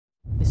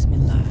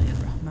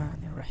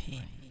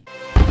Bismillahirrahmanirrahim.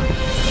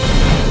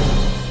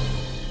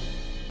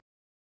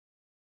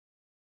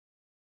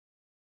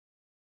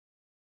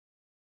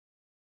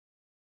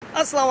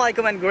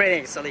 Assalamualaikum and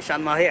greetings, Ali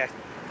Shanma here.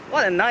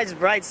 What a nice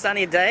bright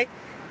sunny day.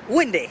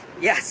 Windy,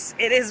 yes,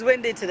 it is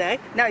windy today.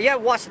 Now you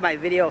have watched my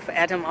video of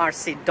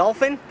AtomRC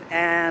Dolphin,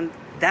 and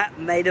that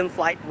maiden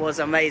flight was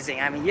amazing.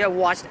 I mean, you have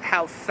watched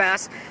how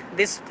fast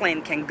this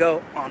plane can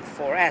go on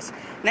 4S.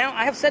 Now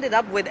I have set it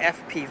up with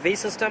FPV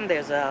system.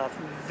 There's a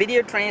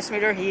video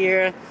transmitter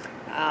here.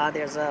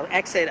 There's a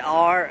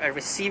X8R, a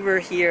receiver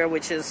here,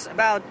 which is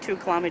about 2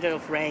 kilometers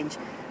of range.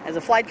 There's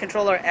a flight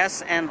controller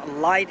S and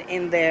light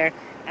in there.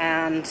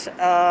 And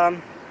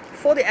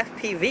for the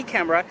FPV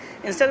camera,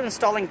 instead of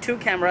installing 2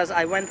 cameras,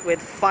 I went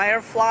with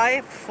Firefly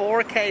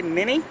 4K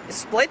Mini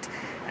split,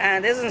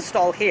 and this is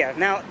installed here.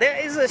 Now there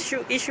is a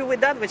issue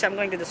with that, which I'm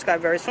going to describe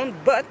very soon,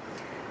 but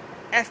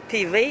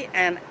FPV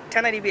and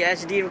 1080p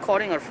HD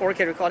recording or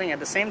 4K recording at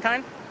the same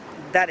time,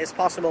 that is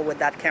possible with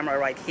that camera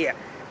right here,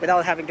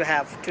 without having to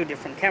have 2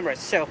 different cameras.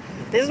 So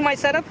this is my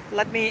setup.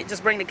 Let me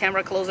just bring the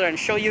camera closer and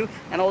show you,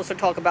 and also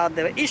talk about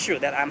the issue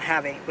that I'm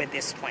having with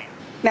this plane.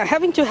 Now,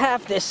 having to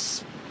have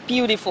this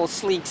beautiful,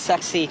 sleek,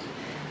 sexy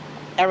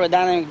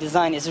aerodynamic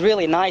design is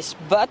really nice,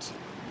 but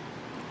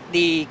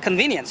the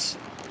convenience,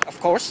 of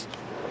course.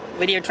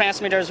 Video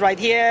transmitter is right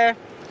here,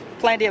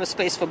 plenty of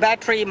space for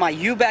battery. My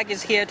U-bag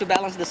is here to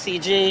balance the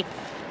CG.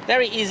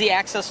 Very easy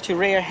access to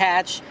rear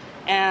hatch,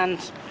 and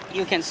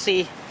you can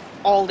see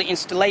all the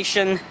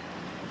installation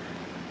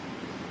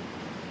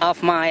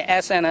of my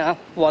SNL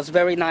was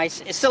very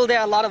nice. Still, there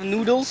are a lot of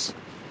noodles,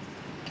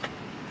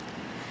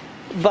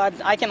 but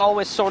I can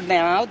always sort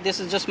them out. This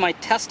is just my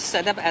test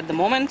setup at the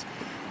moment.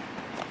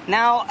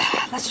 Now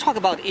let's talk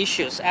about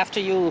issues. After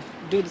you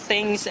do the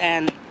things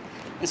and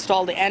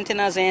install the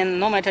antennas in,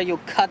 no matter you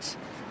cut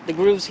the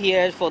grooves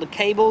here for the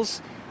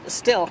cables,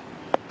 still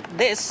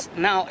this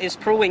now is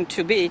proving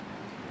to be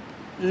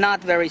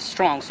not very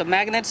strong. So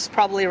magnets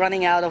probably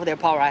running out of their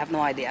power, I have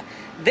no idea.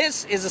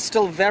 This is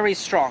still very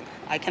strong.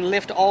 I can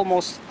lift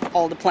almost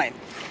all the plane.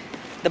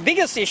 The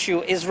biggest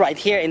issue is right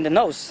here in the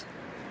nose.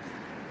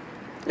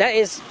 That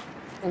is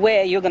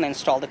where you're going to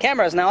install the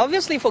cameras. Now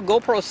obviously for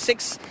GoPro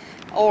 6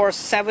 or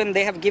 7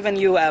 they have given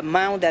you a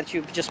mount that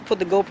you just put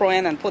the GoPro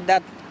in and put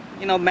that,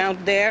 you know,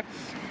 mount there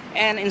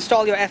and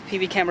install your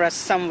FPV camera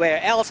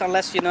somewhere else,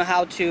 unless you know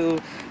how to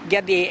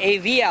get the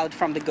AV out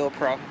from the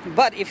GoPro.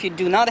 But if you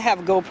do not have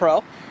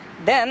GoPro,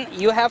 then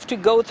you have to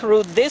go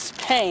through this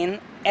pain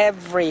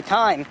every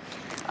time.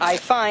 I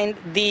find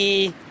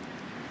the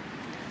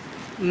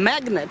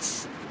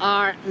magnets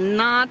are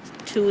not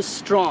too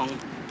strong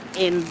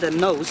in the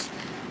nose,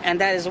 and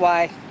that is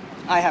why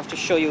I have to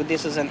show you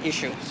this is an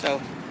issue. So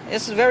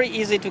it's very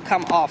easy to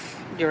come off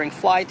during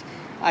flight,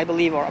 I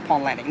believe, or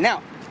upon landing.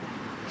 Now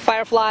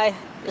Firefly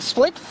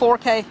split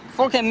 4K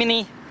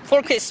mini,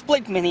 4K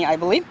split mini, I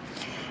believe.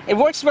 It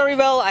works very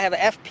well. I have an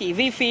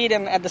FPV feed,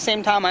 and at the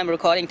same time I'm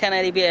recording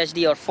 1080p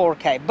HD or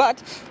 4K.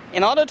 But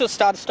in order to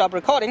stop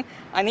recording,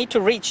 I need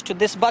to reach to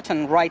this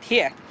button right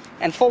here,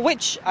 and for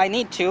which I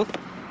need to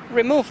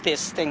remove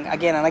this thing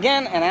again and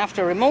again. And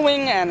after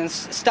removing and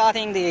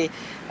starting the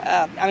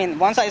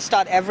once I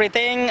start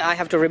everything, I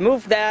have to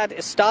remove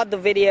that, start the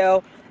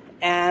video,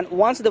 and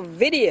once the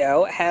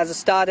video has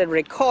started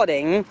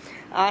recording,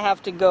 I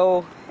have to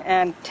go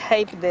and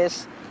tape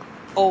this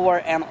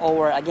over and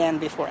over again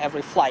before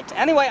every flight.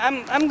 Anyway,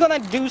 I'm gonna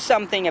do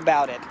something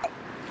about it.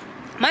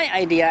 My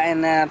idea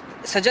and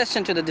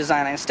suggestion to the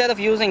designer, instead of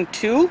using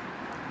 2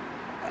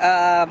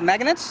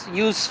 magnets,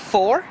 use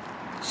 4.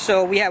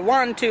 So we have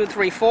 1, 2,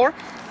 3, 4,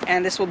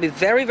 and this will be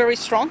very, very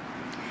strong.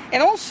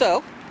 And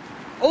also,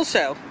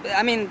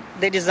 I mean,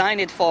 they designed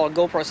it for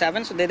GoPro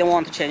 7, so they don't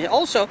want to change it.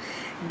 Also,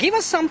 give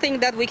us something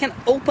that we can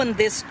open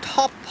this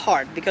top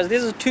part, because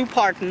this is a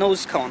 2-part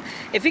nose cone.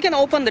 If we can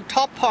open the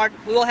top part,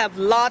 we will have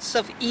lots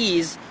of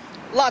ease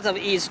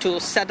to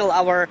settle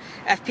our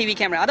FPV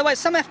camera. Otherwise,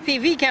 some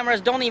FPV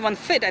cameras don't even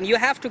fit, and you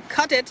have to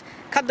cut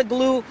the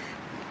glue,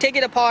 take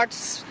it apart,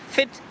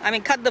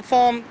 cut the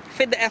foam,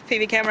 fit the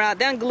FPV camera,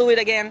 then glue it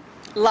again.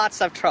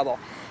 Lots of trouble.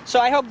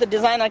 So I hope the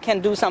designer can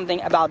do something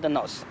about the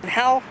nose.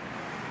 How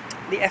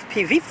the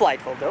FPV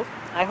flight will go,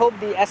 I hope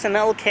the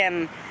SNL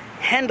can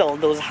handle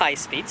those high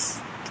speeds,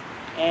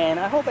 and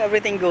I hope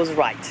everything goes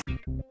right.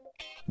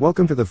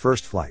 Welcome to the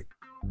first flight.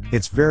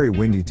 It's very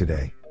windy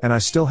today, and I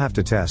still have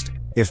to test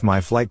if my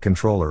flight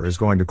controller is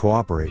going to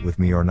cooperate with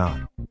me or not.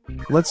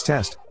 Let's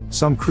test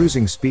some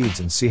cruising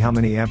speeds and see how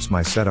many amps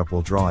my setup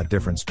will draw at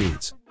different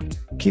speeds.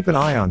 Keep an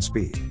eye on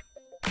speed.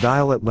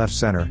 Dial at left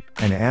center,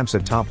 and amps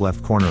at top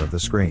left corner of the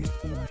screen.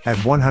 At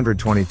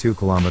 122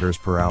 kilometers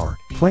per hour,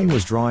 plane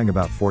was drawing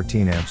about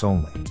 14 amps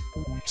only.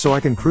 So I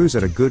can cruise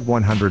at a good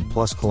 100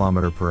 plus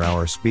kilometer per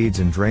hour speeds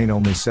and drain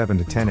only 7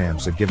 to 10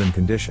 amps at given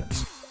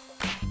conditions.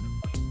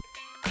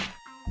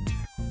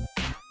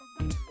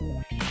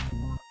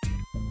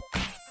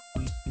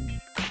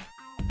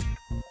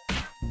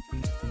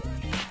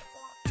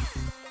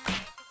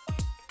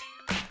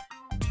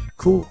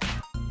 Cool.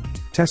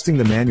 Testing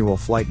the manual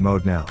flight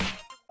mode now.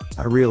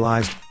 I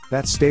realized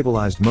That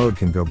stabilized mode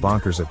can go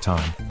bonkers at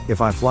time, if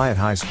I fly at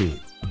high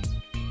speed.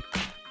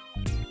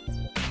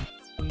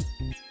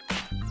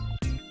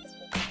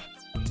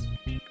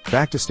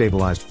 Back to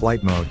stabilized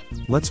flight mode,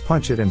 let's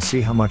punch it and see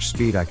how much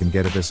speed I can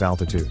get at this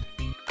altitude.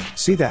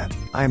 See that,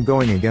 I am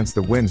going against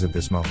the winds at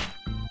this moment.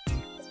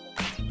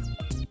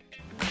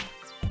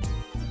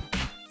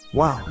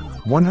 Wow,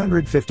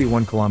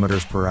 151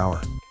 kilometers per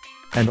hour.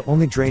 And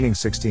only draining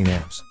 16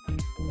 amps.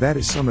 That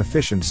is some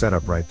efficient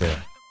setup right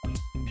there.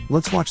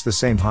 Let's watch the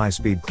same high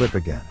speed clip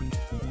again.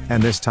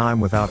 And this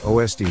time without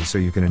OSD so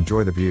you can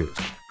enjoy the views.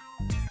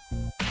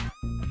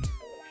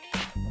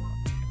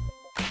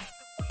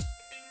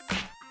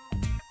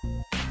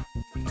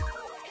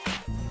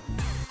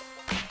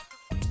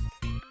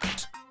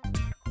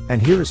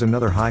 And here is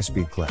another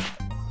high-speed clip.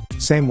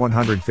 Same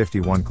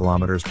 151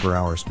 kilometers per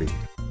hour speed.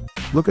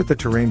 Look at the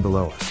terrain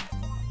below us.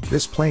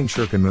 This plane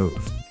sure can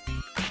move.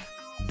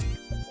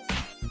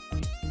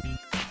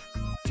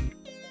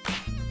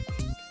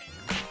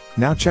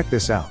 Now check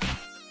this out.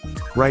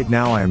 Right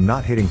now I am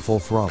not hitting full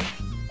throttle.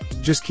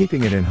 Just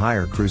keeping it in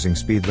higher cruising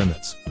speed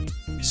limits.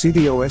 See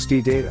the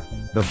OSD data,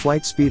 the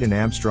flight speed in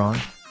amps drawn?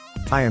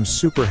 I am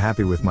super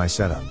happy with my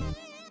setup.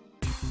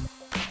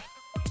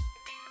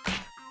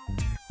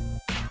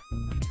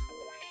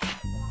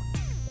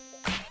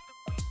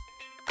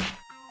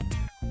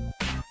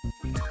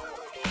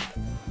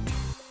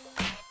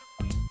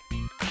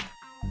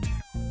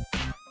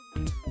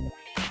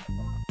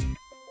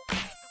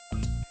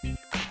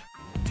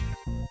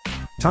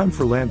 Time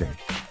for landing.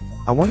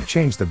 I want to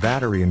change the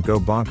battery and go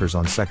bonkers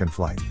on second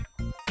flight.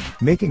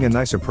 Making a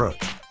nice approach.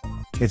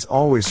 It's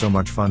always so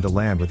much fun to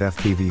land with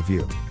FPV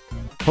view.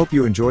 Hope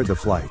you enjoyed the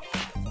flight.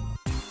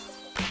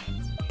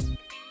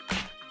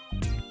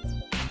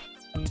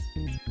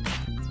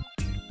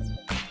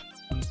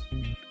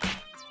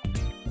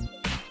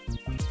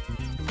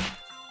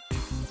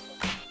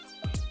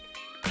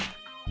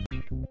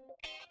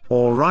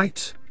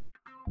 Alright.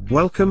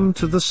 Welcome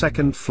to the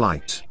second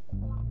flight.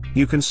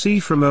 You can see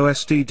from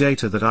OSD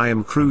data that I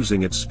am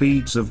cruising at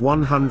speeds of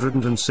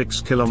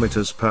 106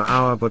 km per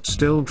hour but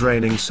still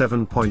draining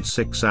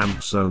 7.6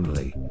 amps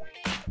only.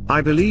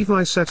 I believe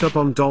my setup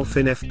on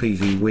Dolphin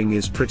FPV wing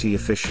is pretty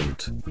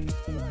efficient.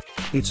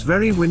 It's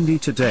very windy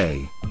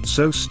today,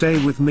 so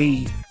stay with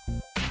me.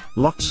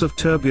 Lots of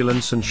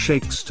turbulence and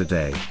shakes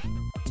today.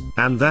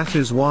 And that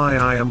is why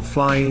I am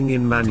flying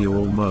in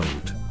manual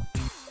mode.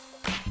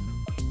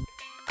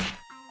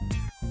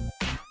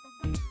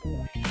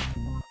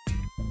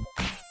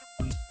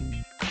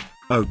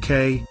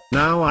 Okay,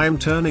 now I am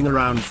turning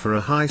around for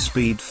a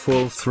high-speed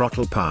full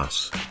throttle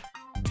pass.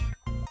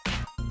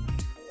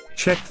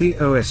 Check the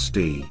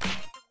OSD.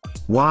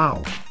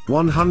 Wow,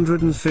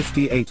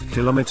 158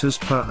 km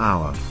per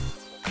hour.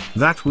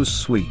 That was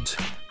sweet.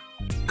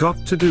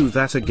 Got to do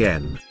that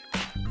again.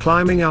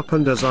 Climbing up,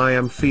 and as I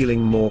am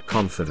feeling more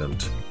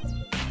confident,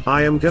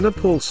 I am gonna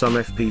pull some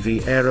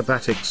FPV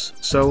aerobatics,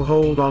 so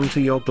hold on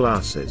to your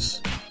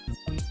glasses.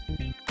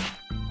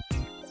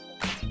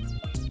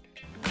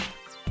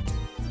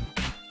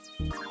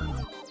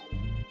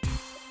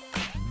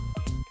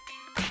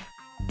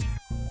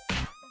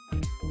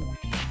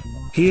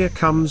 Here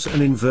comes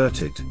an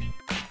inverted.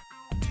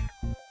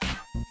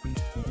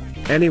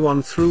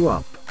 Anyone threw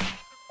up?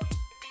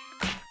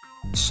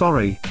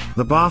 Sorry,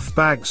 the bath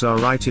bags are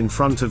right in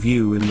front of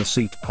you in the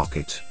seat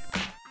pocket.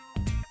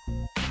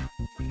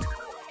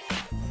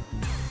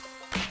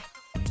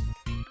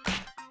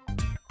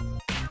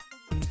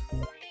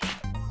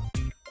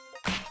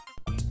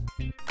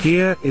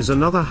 Here is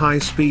another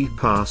high-speed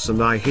pass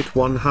and I hit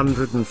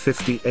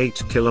 158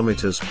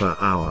 km per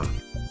hour.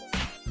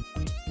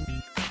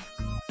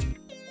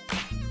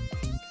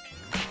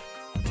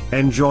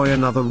 Enjoy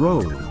another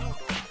roll.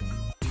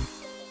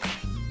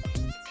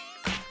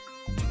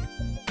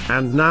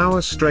 And now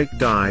a straight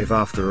dive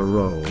after a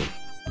roll.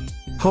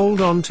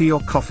 Hold on to your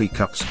coffee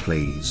cups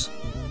please.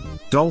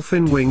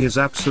 Dolphin wing is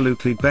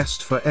absolutely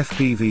best for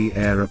FPV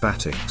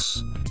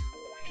aerobatics.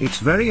 It's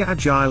very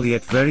agile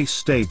yet very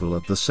stable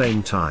at the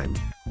same time.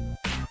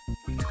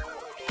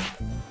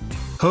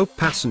 Hope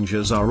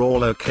passengers are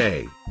all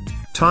okay.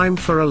 Time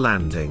for a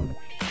landing.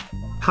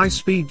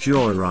 High-speed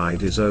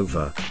joyride is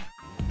over.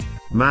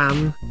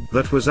 Man,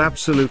 that was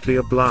absolutely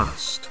a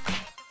blast.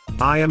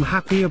 I am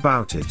happy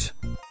about it.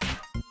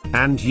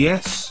 And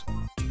yes,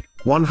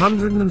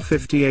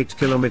 158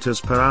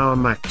 km per hour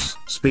max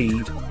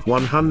speed,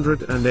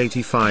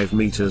 185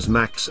 meters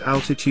max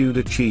altitude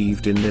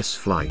achieved in this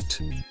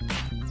flight.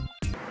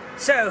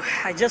 So,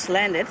 I just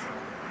landed,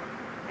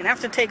 and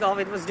after takeoff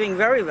it was doing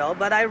very well,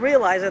 but I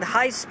realized at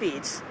high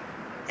speeds,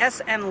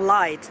 SM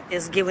light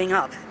is giving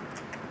up.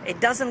 It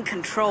doesn't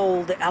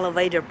control the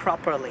elevator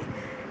properly,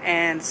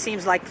 and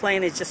seems like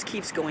plane it just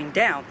keeps going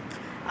down.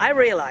 I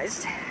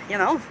realized,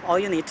 all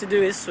you need to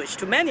do is switch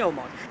to manual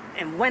mode.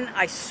 And when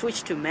I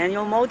switched to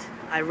manual mode,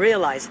 I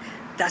realized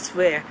that's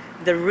where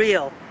the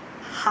real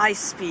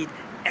high-speed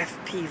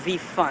FPV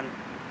fun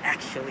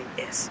actually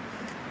is.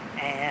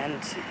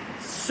 And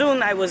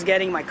soon I was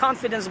getting my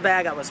confidence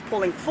back. I was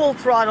pulling full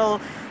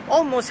throttle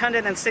almost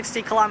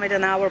 160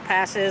 km/h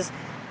passes,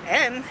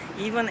 and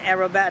even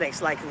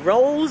aerobatics like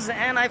rolls,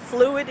 and I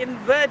flew it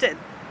inverted.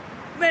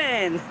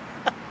 Man,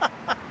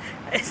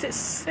 this is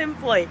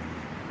simply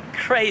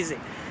crazy.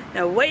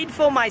 Now wait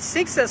for my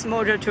 6S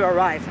motor to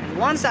arrive, and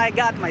once I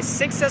got my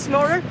 6S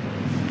motor,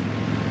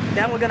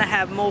 then we're gonna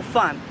have more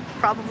fun.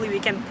 Probably we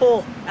can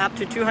pull up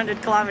to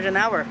 200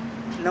 km/h.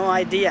 No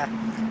idea.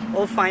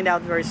 We'll find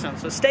out very soon.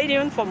 So stay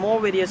tuned for more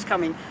videos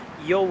coming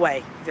your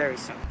way very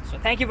soon. So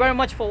thank you very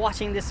much for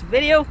watching this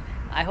video.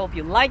 I hope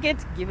you like it.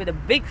 Give it a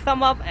big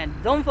thumb up, and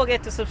don't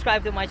forget to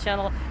subscribe to my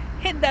channel.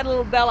 Hit that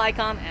little bell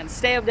icon and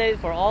stay updated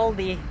for all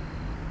the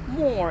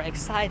more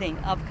exciting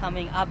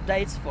upcoming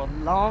updates for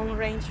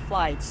long-range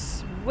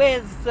flights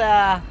with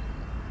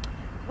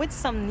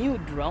some new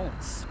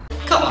drones.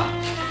 Come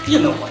on, you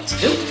know what to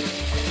do.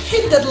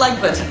 Hit that like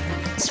button.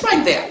 It's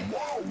right there.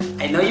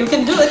 I know you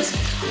can do it.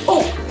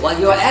 Oh, while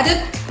you're at it,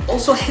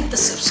 also hit the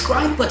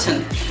subscribe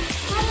button.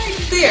 Right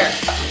there.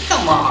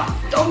 Come on,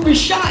 don't be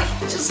shy.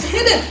 Just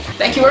hit it.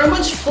 Thank you very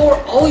much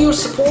for all your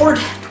support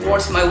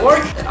towards my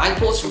work, that I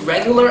post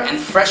regular and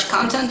fresh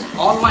content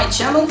on my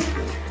channel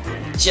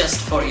just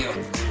for you.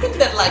 Hit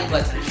that like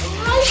button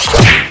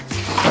right